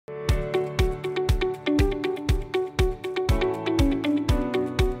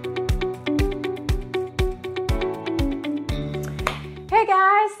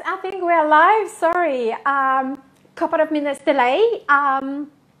I think we're live. Sorry, couple of minutes delay. I'm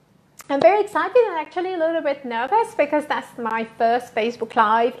very excited and actually a little bit nervous because that's my first Facebook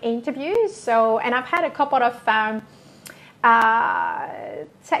Live interview. So, and I've had a couple of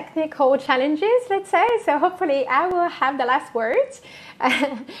technical challenges, let's say. So hopefully I will have the last words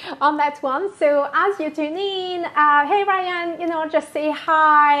on that one. So as you tune in, hey Ryan, just say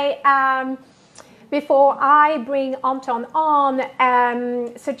hi. Before I bring Anton on,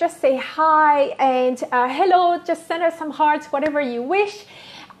 so just say hi and hello, just send us some hearts, whatever you wish.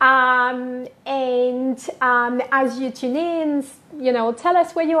 As you tune in, tell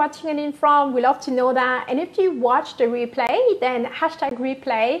us where you are tuning in from. We love to know that. And if you watch the replay, then hashtag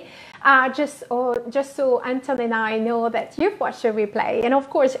replay, just so Anton and I know that you've watched the replay. And of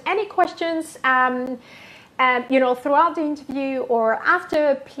course, any questions, throughout the interview or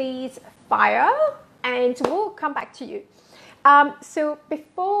after, please fire and we'll come back to you. So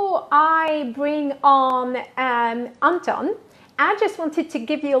before I bring on Anton, I just wanted to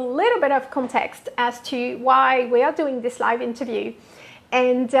give you a little bit of context as to why we are doing this live interview.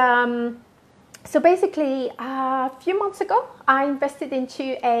 And so basically, a few months ago, I invested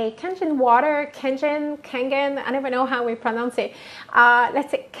into a Kangen Water, Kangen, I never know how we pronounce it.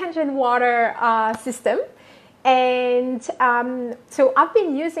 Let's say Kangen Water system. And so I've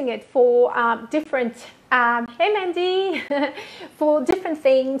been using it for different, hey Mandy, for different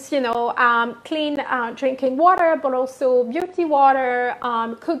things, clean drinking water, but also beauty water,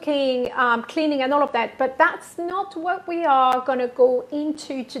 cooking, cleaning and all of that. But that's not what we are going to go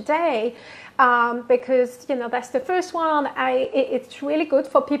into today because, that's the first one. It's really good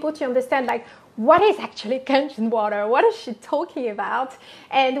for people to understand, like, what is actually Kangen water? What is she talking about?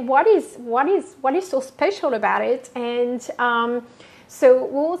 And what is so special about it? And so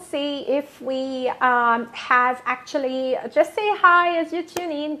we'll see if we have actually, just say hi as you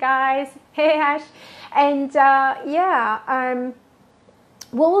tune in, guys. Hey Ash. And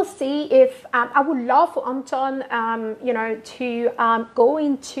we'll see if I would love for Anton, to go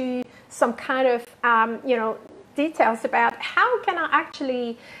into some kind of, details about how can I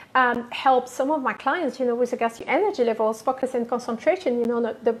actually help some of my clients, with regards to energy levels, focus and concentration,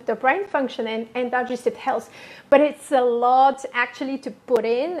 the brain function and digestive health. But it's a lot actually to put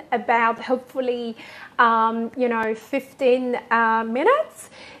in about hopefully, 15 minutes.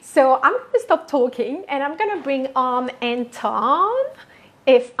 So I'm going to stop talking and I'm going to bring on Anton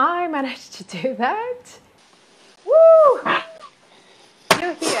if I manage to do that. Woo!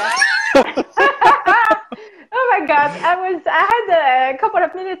 You're here. Oh my God, I had a couple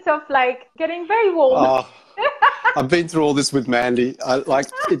of minutes of like getting very warm. I've been through all this with Mandy.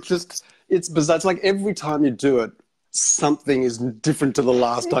 It's bizarre. It's like every time you do it, something is different to the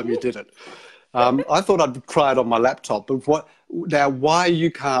last time you did it. I thought I'd try it on my laptop, but why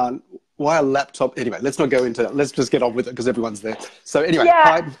a laptop? Anyway, let's not go into that. Let's just get on with it because everyone's there. So anyway.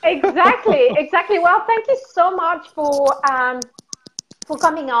 Yeah, exactly. Well, thank you so much for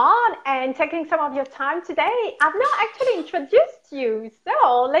coming on and taking some of your time today. I've not actually introduced you,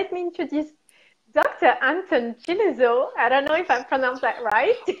 so let me introduce Dr. Anton Gillezeau. I don't know if I pronounced that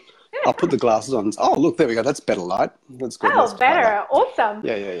right. I'll put the glasses on. Oh, look, there we go. That's better light. That's good. Oh, better. Awesome.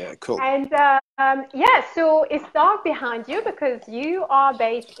 Yeah. Cool. And so it's dark behind you because you are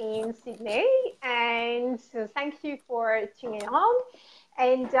based in Sydney. And so thank you for tuning on.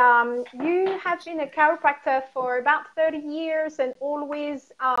 And you have been a chiropractor for about 30 years and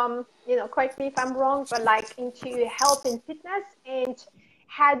always, correct me if I'm wrong, but like into health and fitness, and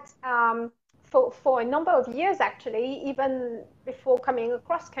had for a number of years, actually, even before coming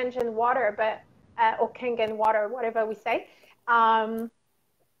across Kangen Water, or Kangen Water, whatever we say. But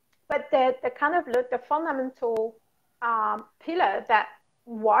the kind of the fundamental pillar that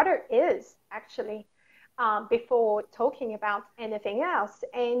water is actually. Before talking about anything else.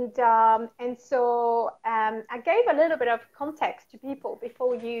 And so I gave a little bit of context to people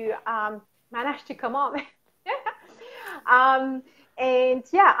before you managed to come on. I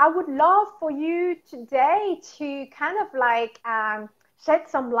would love for you today to kind of like shed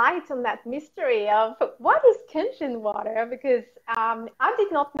some light on that mystery of what is Kangen water, because I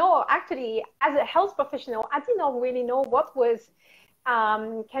did not know, actually, as a health professional, I did not really know what was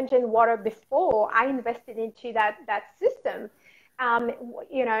Kangen water before I invested into that system.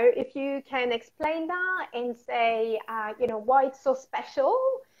 If you can explain that and say, why it's so special.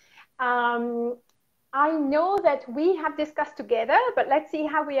 I know that we have discussed together, but let's see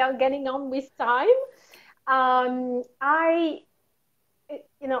how we are getting on with time.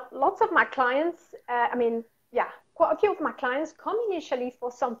 Lots of my clients, quite a few of my clients come initially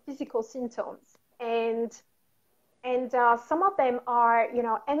for some physical symptoms. And And some of them are,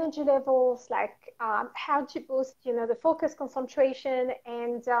 energy levels, like how to boost, the focus concentration,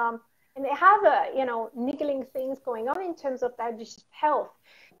 and they have, niggling things going on in terms of digestive health.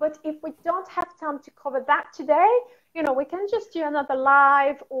 But if we don't have time to cover that today, we can just do another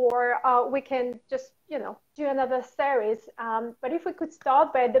live, or we can just, do another series. But if we could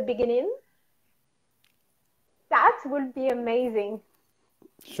start by the beginning, that would be amazing.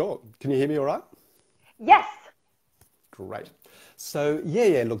 Sure. Can you hear me all right? Yes. Great. So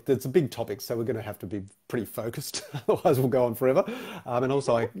yeah, look, it's a big topic, so we're going to have to be pretty focused, otherwise we'll go on forever. And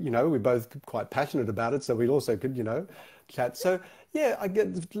also, we're both quite passionate about it, so we also could, chat. So yeah,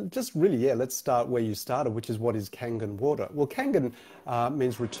 let's start where you started, which is what is Kangen water. Well, Kangen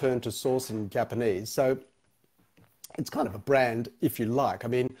means return to source in Japanese, so it's kind of a brand, if you like. I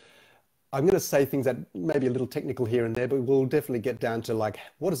mean, I'm going to say things that may be a little technical here and there, but we'll definitely get down to like,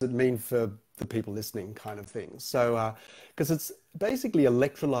 what does it mean for the people listening, kind of thing. So, because it's basically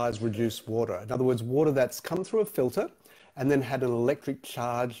electrolyzed reduced water. In other words, water that's come through a filter and then had an electric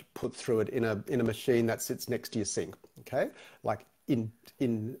charge put through it in a machine that sits next to your sink. Okay, like in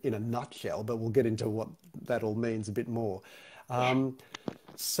a nutshell, but we'll get into what that all means a bit more.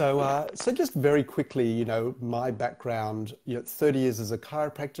 So just very quickly, my background, 30 years as a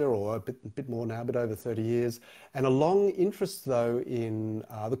chiropractor, or a bit more now, a bit over 30 years, and a long interest though in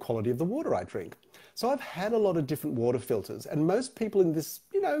the quality of the water I drink. So I've had a lot of different water filters, and most people in this,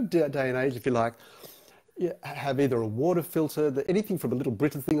 day and age, if you like, have either a water filter, anything from a little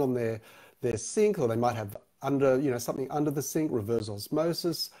Brita thing on their sink, or they might have something under the sink, reverse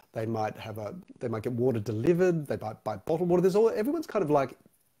osmosis. They might get water delivered. They might buy bottled water. Everyone's kind of like,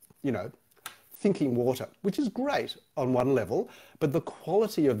 thinking water, which is great on one level, but the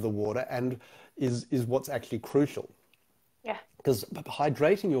quality of the water is what's actually crucial. Yeah. Because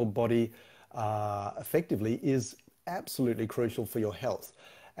hydrating your body effectively is absolutely crucial for your health.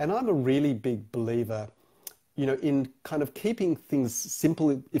 And I'm a really big believer, in kind of keeping things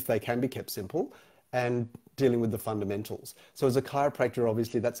simple if they can be kept simple, and dealing with the fundamentals. So as a chiropractor,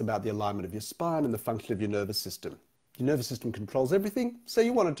 obviously that's about the alignment of your spine and the function of your nervous system. Your nervous system controls everything, so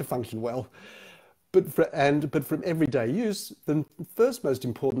you want it to function well. But from everyday use, the first most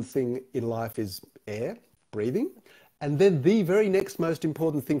important thing in life is air, breathing, and then the very next most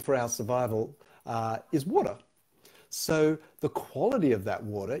important thing for our survival is water. So the quality of that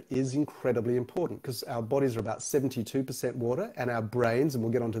water is incredibly important, because our bodies are about 72% water, and our brains, and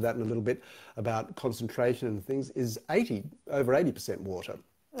we'll get onto that in a little bit about concentration and things, is over 80% water.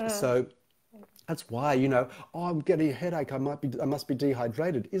 So that's why, I'm getting a headache, I must be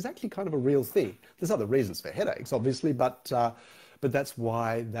dehydrated, is actually kind of a real thing. There's other reasons for headaches, obviously, but that's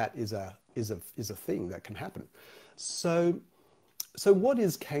why that is a thing that can happen. So what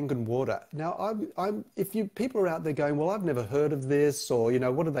is Kangen water? Now, if people are out there going, well, I've never heard of this, or,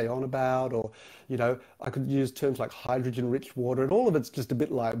 what are they on about? Or, I could use terms like hydrogen-rich water, and all of it's just a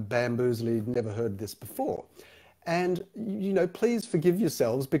bit like bamboozly, never heard this before. And, please forgive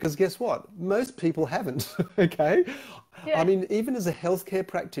yourselves, because guess what? Most people haven't, okay? Yeah. I mean, even as a healthcare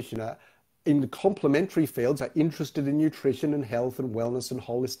practitioner, in complementary fields, are interested in nutrition and health and wellness and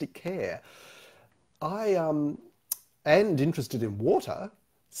holistic care. And interested in water,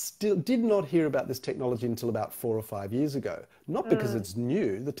 still did not hear about this technology until about 4 or 5 years ago. Not because it's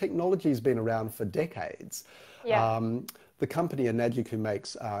new, the technology's been around for decades. Yeah. The company Enagic, who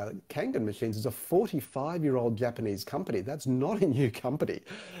makes Kangen machines, is a 45-year-old Japanese company. That's not a new company.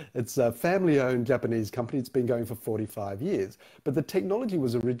 It's a family-owned Japanese company. It's been going for 45 years. But the technology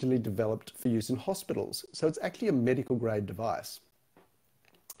was originally developed for use in hospitals. So it's actually a medical-grade device.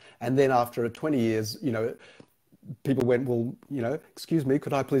 And then after 20 years, people went, well, excuse me,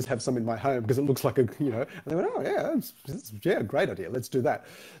 could I please have some in my home? Because it looks like and they went, oh, yeah, great idea. Let's do that.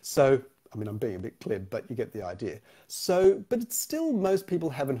 So, I mean, I'm being a bit glib, but you get the idea. So, but it's still, most people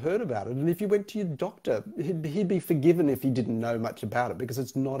haven't heard about it. And if you went to your doctor, he'd be forgiven if he didn't know much about it, because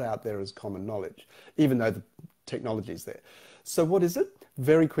it's not out there as common knowledge, even though the technology is there. So what is it?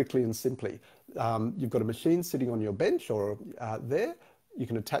 Very quickly and simply, you've got a machine sitting on your bench or there. You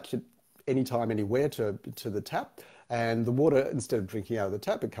can attach it anytime, anywhere to the tap, and the water, instead of drinking out of the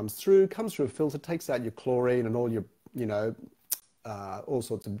tap, it comes through a filter, takes out your chlorine and all your, all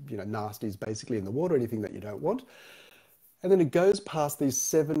sorts of, nasties basically in the water, anything that you don't want. And then it goes past these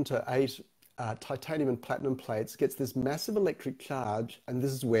 7 to 8 titanium and platinum plates, gets this massive electric charge, and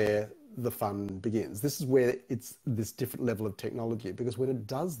this is where the fun begins. This is where it's this different level of technology, because when it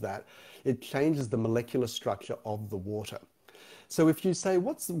does that, it changes the molecular structure of the water. So if you say,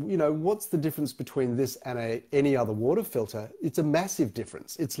 what's the difference between this and any other water filter? It's a massive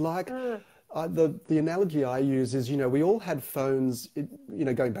difference. It's like, The analogy I use is, we all had phones,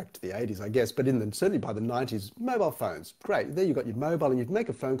 going back to the 80s, I guess, but certainly by the 90s, mobile phones. Great. There you got your mobile and you make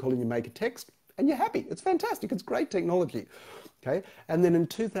a phone call and you make a text and you're happy. It's fantastic. It's great technology. Okay. And then in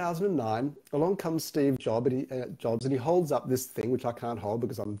 2009, along comes Steve Jobs and he holds up this thing, which I can't hold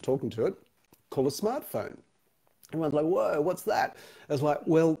because I'm talking to it, called a smartphone. Everyone's like, whoa, what's that? I was like,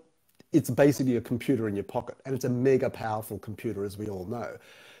 well, it's basically a computer in your pocket and it's a mega powerful computer, as we all know.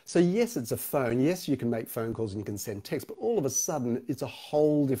 So yes, it's a phone. Yes, you can make phone calls and you can send text, but all of a sudden it's a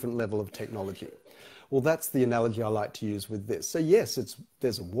whole different level of technology. Well, that's the analogy I like to use with this. So yes,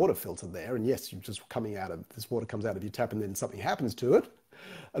 there's a water filter there, and yes, you're just this water comes out of your tap and then something happens to it.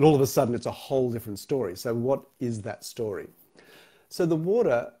 And all of a sudden it's a whole different story. So what is that story? So the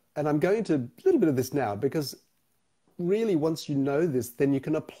water, and I'm going to a little bit of this now because really, once you know this, then you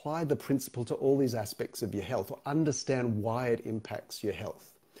can apply the principle to all these aspects of your health or understand why it impacts your health.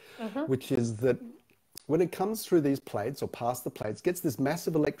 Which is that when it comes through these plates or past the plates, gets this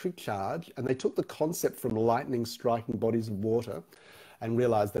massive electric charge, and they took the concept from lightning striking bodies of water and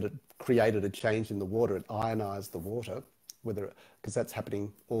realized that it created a change in the water. It ionized the water, because that's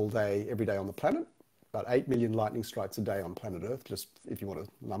happening all day, every day on the planet. About 8 million lightning strikes a day on planet Earth, just if you want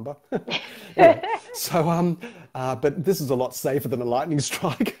a number. Anyway, so, but this is a lot safer than a lightning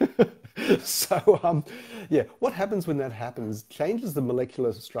strike. So, yeah, what happens when that happens changes the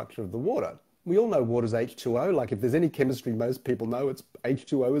molecular structure of the water. We all know water is H2O. Like if there's any chemistry, most people know it's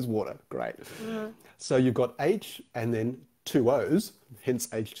H2O is water. Great. So you've got H and then two O's, hence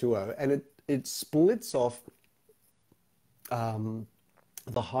H2O, and it splits off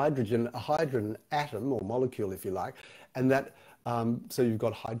the hydrogen, a hydrogen atom or molecule, if you like, and that, so you've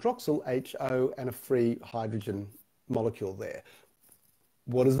got hydroxyl, HO, and a free hydrogen molecule there.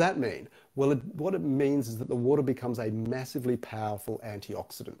 What does that mean? Well, what it means is that the water becomes a massively powerful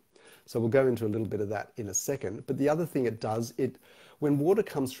antioxidant. So we'll go into a little bit of that in a second. But the other thing it does, when water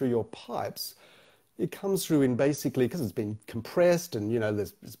comes through your pipes, it comes through in basically, because it's been compressed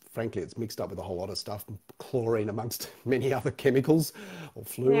and, frankly, it's mixed up with a whole lot of stuff, chlorine amongst many other chemicals, or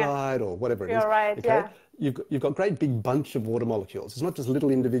fluoride, or whatever it is. You're right, okay? yeah. You've got a great big bunch of water molecules. It's not just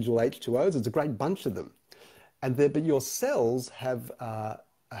little individual H2Os, it's a great bunch of them. But your cells have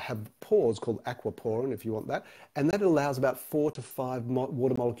pores called aquaporin, if you want that, and that allows about 4 to 5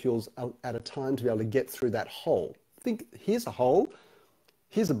 water molecules at a time to be able to get through that hole. Think, here's a hole,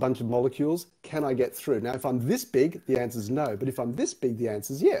 here's a bunch of molecules, can I get through? Now, if I'm this big, the answer is no, but if I'm this big, the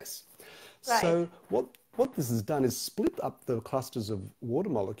answer is yes. Right. So what this has done is split up the clusters of water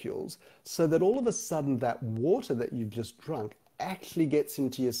molecules so that all of a sudden that water that you've just drunk actually gets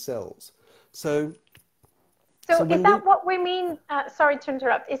into your cells. So is that what we mean, sorry to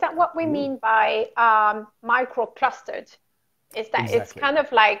interrupt, is that what we mean by micro-clustered? Is that Exactly. It's kind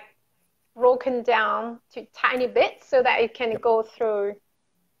of like broken down to tiny bits so that it can go through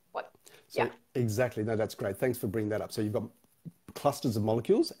what? So, exactly. No, that's great. Thanks for bringing that up. So you've got clusters of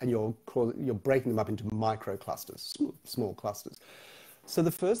molecules and you're breaking them up into micro clusters, small clusters. So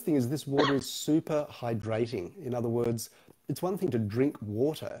the first thing is this water is super hydrating. In other words, it's one thing to drink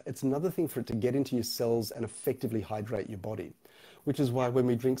water. It's another thing for it to get into your cells and effectively hydrate your body, which is why when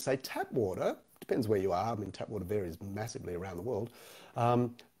we drink, say, tap water, depends where you are. I mean, tap water varies massively around the world.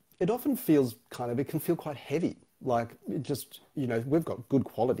 It often feels it can feel quite heavy. Like it just, we've got good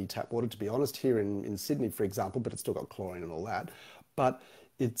quality tap water, to be honest, here in Sydney, for example, but it's still got chlorine and all that. But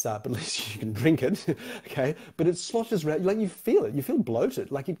but at least you can drink it, okay? But it sloshes around, like you feel it, you feel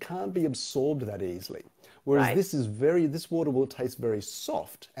bloated, like it can't be absorbed that easily. Whereas Right. this water will taste very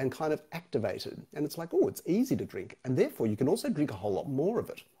soft and kind of activated. And it's like, oh, it's easy to drink. And therefore you can also drink a whole lot more of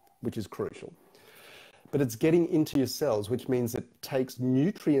it, which is crucial. But it's getting into your cells, which means it takes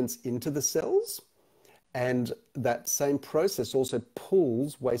nutrients into the cells. And that same process also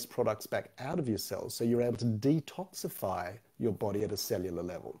pulls waste products back out of your cells. So you're able to detoxify your body at a cellular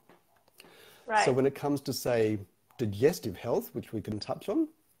level. Right. So when it comes to, say, digestive health, which we can touch on,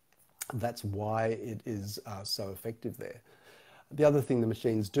 that's why it is so effective there. The other thing the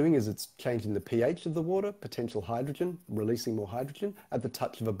machine's doing is it's changing the pH of the water, potential hydrogen, releasing more hydrogen at the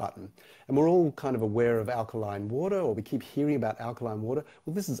touch of a button. And we're all kind of aware of alkaline water, or we keep hearing about alkaline water.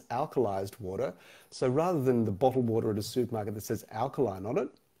 Well, this is alkalized water. So rather than the bottled water at a supermarket that says alkaline on it,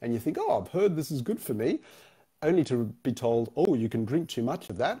 and you think, oh, I've heard this is good for me, only to be told, oh, you can drink too much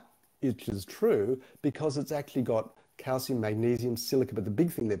of that, which is true, because it's actually got calcium, magnesium, silica, but the big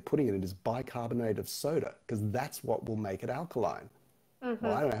thing they're putting in it is bicarbonate of soda, because that's what will make it alkaline. Well,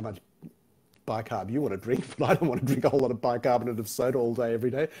 I don't know how much bicarb you want to drink, but I don't want to drink a whole lot of bicarbonate of soda all day, every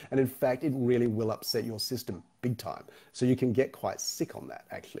day. And in fact, it really will upset your system big time. So you can get quite sick on that,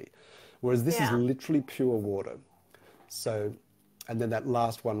 actually. Whereas this is Yeah. literally pure water. So, and then that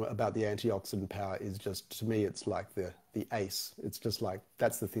last one about the antioxidant power is just, to me, it's like the ace. It's just like,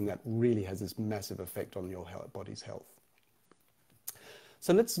 that's the thing that really has this massive effect on your body's health.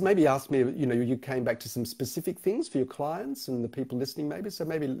 So let's maybe ask me, you know, you came back to some specific things for your clients and the people listening maybe. So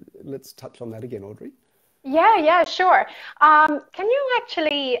maybe let's touch on that again, Audrey. Yeah, sure. Can you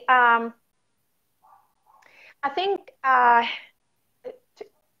actually, I think t-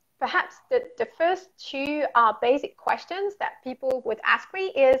 perhaps the first two basic questions that people would ask me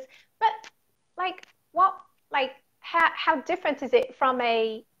is, but like what, like how different is it from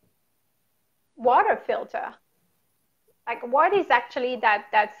a water filter? Like what is actually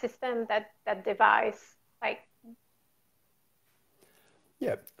that system, that device? Like,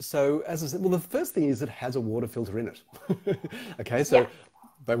 Yeah. So as I said, well, the first thing is it has a water filter in it. Okay. yeah. So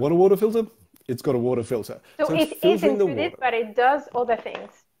they want a water filter. It's got a water filter. So So it's it is filtering the included, water. but it does other things.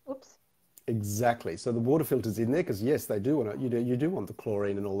 Oops. Exactly. So the water filter's in there because yes, they do want to, you do want the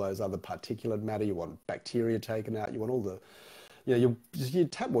chlorine and all those other particulate matter. You want bacteria taken out. You want all the, you know, your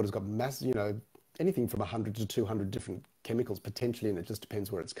tap water's got mass, you know, anything from 100 to 200 different chemicals potentially, and it just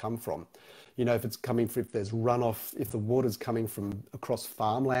depends where it's come from. You know, if it's coming from, if there's runoff, if the water's coming from across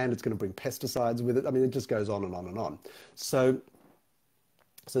farmland, it's going to bring pesticides with it. I mean, it just goes on and on and on. So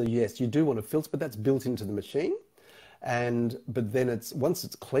yes, you do want to filter, but that's built into the machine. And but then it's once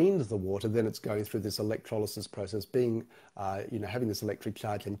it's cleaned the water, then it's going through this electrolysis process, being you know, having this electric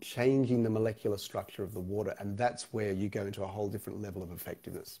charge and changing the molecular structure of the water, and that's where you go into a whole different level of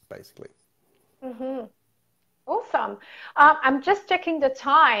effectiveness, basically. Mm-hmm. Awesome. I'm just checking the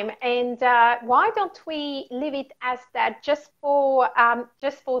time, and why don't we leave it as that just for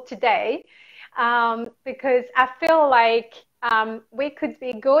today? Because I feel like we could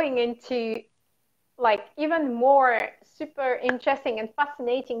be going into like even more super interesting and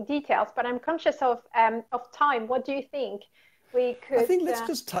fascinating details, but I'm conscious of time. What do you think? We I could, think let's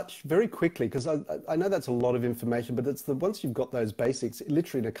just touch very quickly because I know that's a lot of information, but it's the once you've got those basics,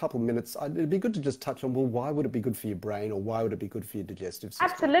 literally in a couple of minutes, it'd be good to just touch on, well, why would it be good for your brain or why would it be good for your digestive system?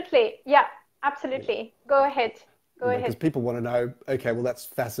 absolutely, yeah, You know, absolutely. Go ahead. Go you know, because ahead. people want to know, okay, well, that's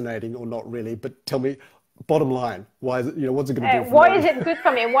fascinating or not really, but tell me, bottom line, why is it, you know, what's it going to do for Why is me? it good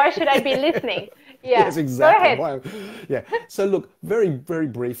for me? Why should I be listening? Yeah, Yes, go exactly. ahead. Why? Yeah. So look, very, very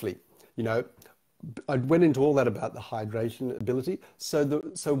briefly, you know, I went into all that about the hydration ability. So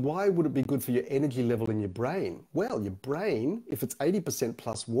why would it be good for your energy level in your brain? Well, your brain, if it's 80%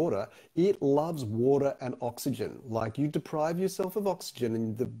 plus water, it loves water and oxygen. Like you deprive yourself of oxygen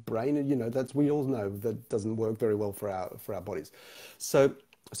and the brain, you know, that's, we all know that doesn't work very well for our bodies. So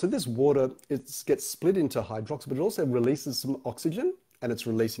this water, it gets split into hydroxide, but it also releases some oxygen and it's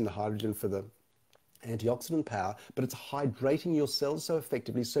releasing the hydrogen for the antioxidant power, but it's hydrating your cells so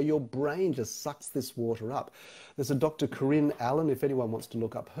effectively, so your brain just sucks this water up. There's a Dr. Corinne Allen, if anyone wants to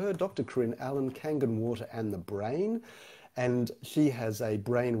look up her, Dr. Corinne Allen, Kangen Water and the Brain, and she has a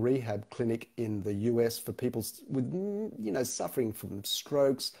brain rehab clinic in the US for people with, you know, suffering from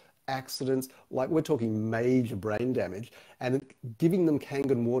strokes, accidents, like we're talking major brain damage, and giving them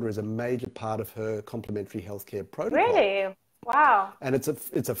Kangen water is a major part of her complementary healthcare protocol. Really? Wow. And it's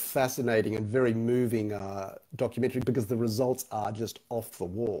a fascinating and very moving documentary because the results are just off the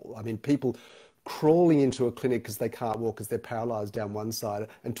wall. I mean, people crawling into a clinic because they can't walk because they're paralyzed down one side,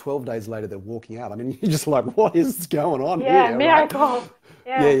 and 12 days later they're walking out. I mean, you're just like, what is going on Yeah, here, right? miracle.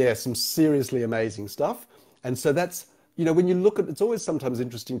 Yeah, Yeah. yeah, some seriously amazing stuff. And so that's, you know, when you look at, it's always sometimes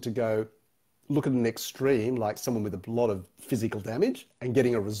interesting to go look at an extreme, like someone with a lot of physical damage and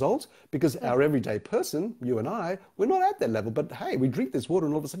getting a result, because our everyday person, you and I, we're not at that level. But hey, we drink this water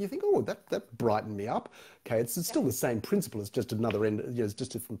and all of a sudden you think, oh, that brightened me up. Okay, it's still the same principle, it's just another end, you know, it's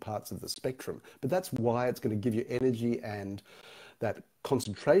just different parts of the spectrum. But that's why it's going to give you energy and that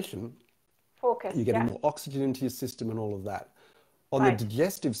concentration. Focus. You're getting Yeah. more oxygen into your system and all of that. On the Right.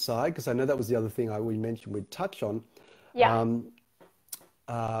 digestive side, because I know that was the other thing we mentioned we'd touch on, Yeah.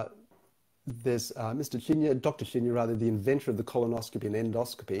 uh, there's Mr. Shinya, Dr. Shinya, rather, the inventor of the colonoscopy and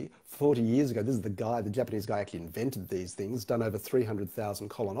endoscopy. 40 years ago, this is the guy, the Japanese guy actually invented these things, done over 300,000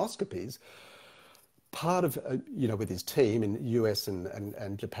 colonoscopies. Part of, you know, with his team in US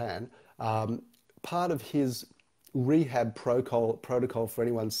and Japan, part of his rehab protocol for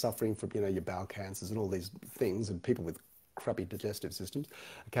anyone suffering from, you know, your bowel cancers and all these things and people with crappy digestive systems,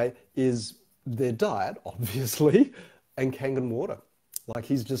 okay, is their diet, obviously, and Kangen water. Like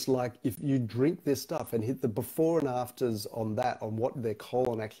he's just like, if you drink this stuff and hit the before and afters on that, on what their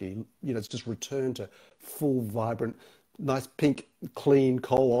colon actually, you know, it's just returned to full, vibrant, nice pink clean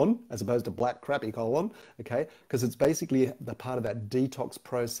colon as opposed to black crappy colon, okay? Because it's basically the part of that detox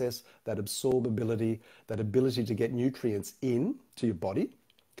process, that absorbability, that ability to get nutrients in to your body.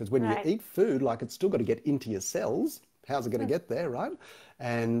 Because when you eat food, like, it's still got to get into your cells. How's it going to get there, right?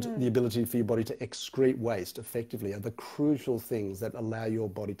 And the ability for your body to excrete waste effectively are the crucial things that allow your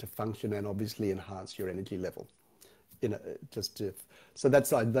body to function and obviously enhance your energy level. So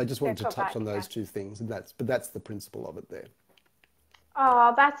that's, I just wanted to touch on those two things, and that's the principle of it there.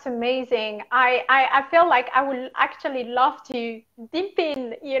 Oh, that's amazing. I feel like I would actually love to dip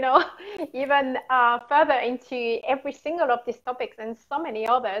in, even further into every single of these topics and so many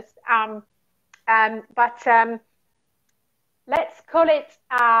others. But let's call it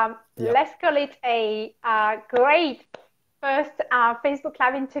a great first Facebook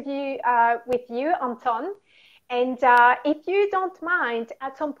Live interview with you, Anton. And if you don't mind,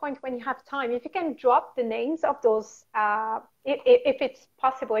 at some point when you have time, if you can drop the names of those, if it's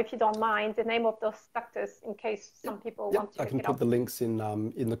possible, if you don't mind, the name of those doctors, in case some people want to. I can put the links in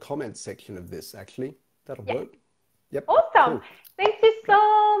the comments section of this. Actually, that'll work. Yep. Awesome. Cool. Thank you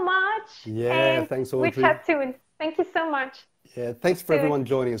so much. Yeah. And thanks, Audrey. We chat soon. Thank you so much. Yeah. Thanks for everyone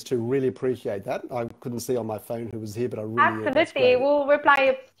joining us too. Really appreciate that. I couldn't see on my phone who was here, but I really absolutely. We'll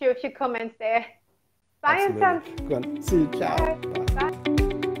reply to a few comments there. Bye, Anton. Go on. See you. Ciao. Bye. Bye.